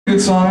Good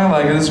song, I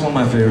like it. It's one of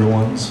my favorite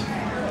ones.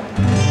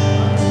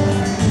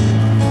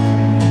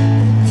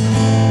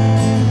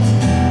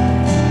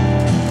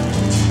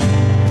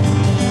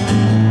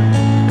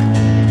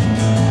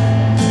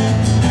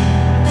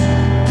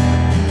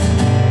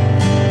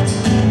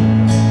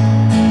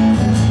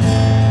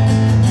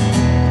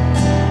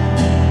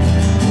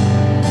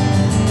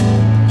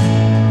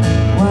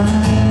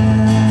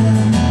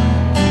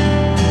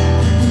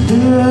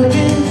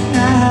 Looking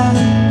out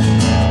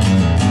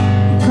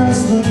across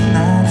the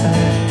night,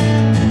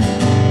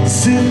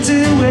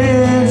 city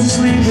waves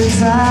sleep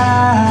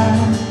inside.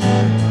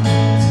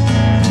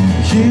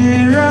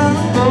 Hear a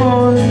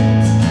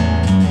voice,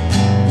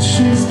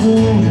 shakes the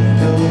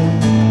window,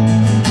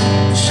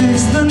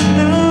 shakes the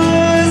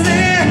news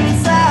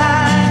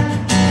inside.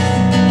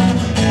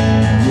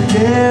 You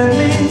get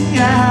me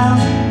out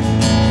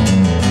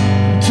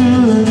to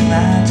the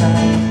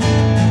nighttime.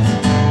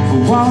 The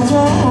walls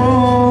won't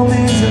hold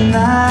me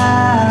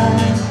tonight.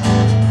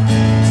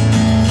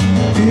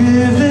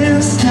 If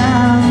this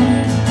town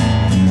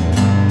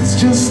is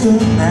just an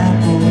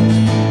apple,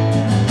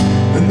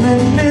 then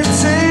let me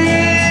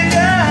take a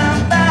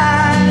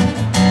bite.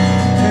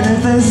 And if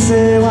they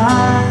say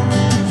why,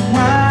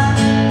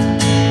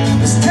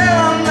 just tell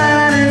them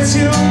that it's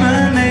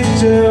human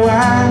nature.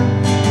 Why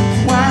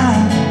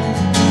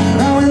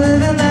are we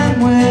living that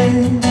way?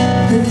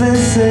 If they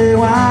say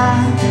why?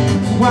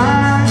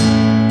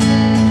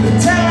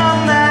 Tell them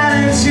that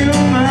it's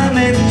human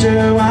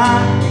nature. Why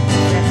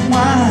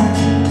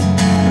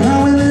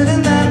are we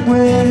living that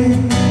way,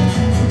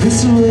 this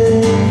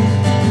way?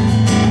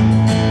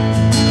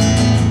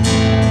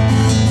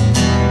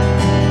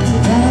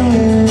 That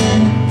way.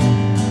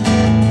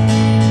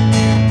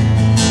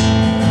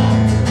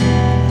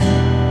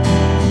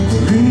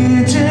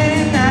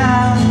 Reaching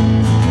out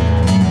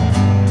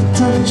to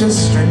touch a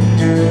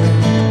stranger.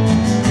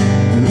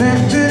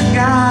 Electric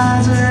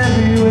eyes are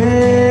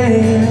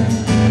everywhere.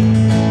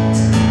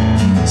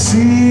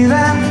 See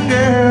that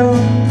girl,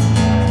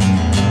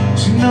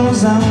 she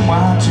knows I'm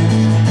watching.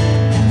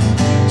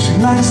 She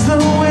likes the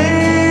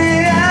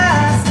way I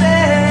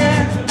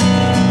stare.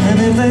 And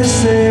if they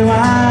say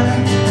why,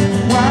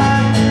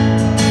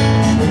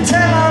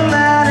 tell them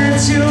that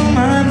it's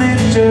human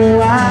nature.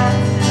 Why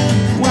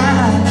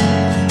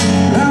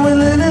are we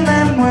living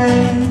that way?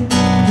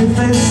 If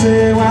they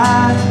say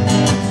why,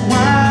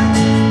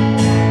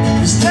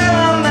 just tell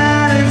them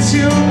that it's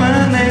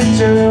human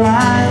nature.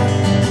 Why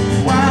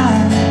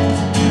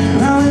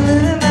are we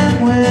living that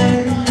way,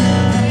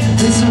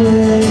 this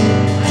way?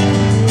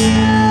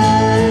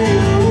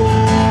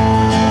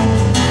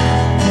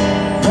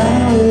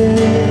 That way.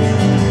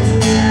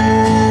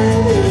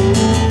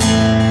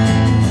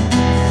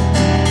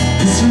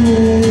 This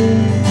way.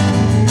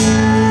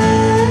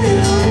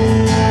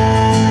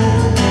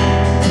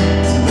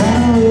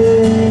 That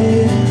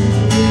way.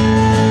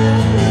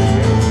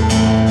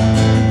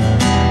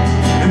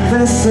 If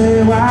they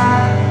say why,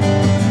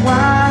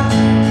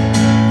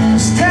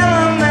 just tell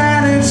them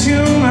that it's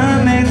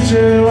human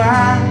nature.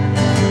 Why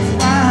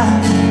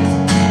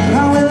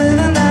are we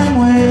living that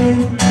way?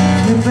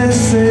 If they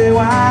say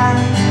why,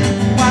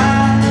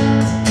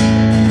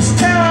 just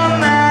tell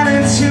them that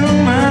it's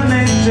human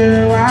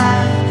nature. Why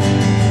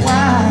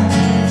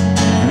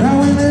are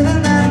we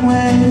living that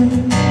way?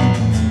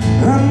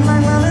 I'm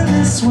like living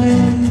this way.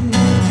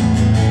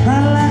 I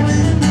like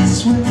living this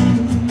way,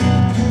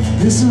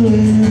 this way.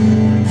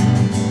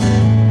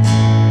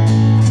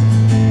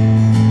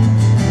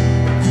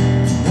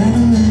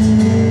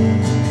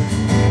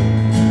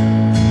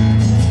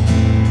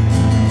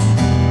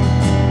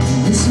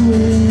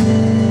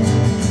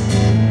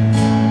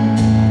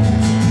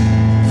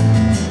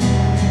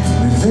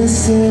 They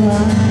say why,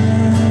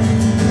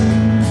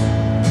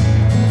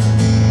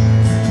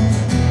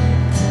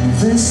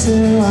 they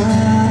say why,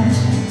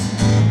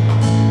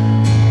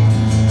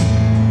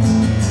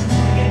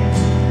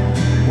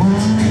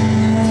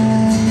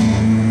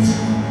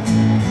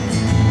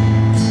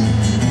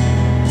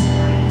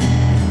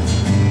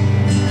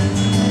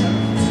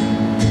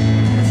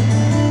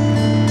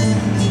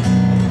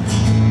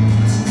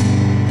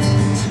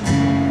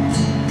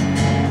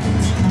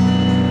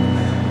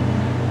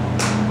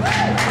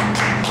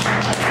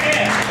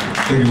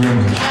 Thank you very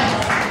much.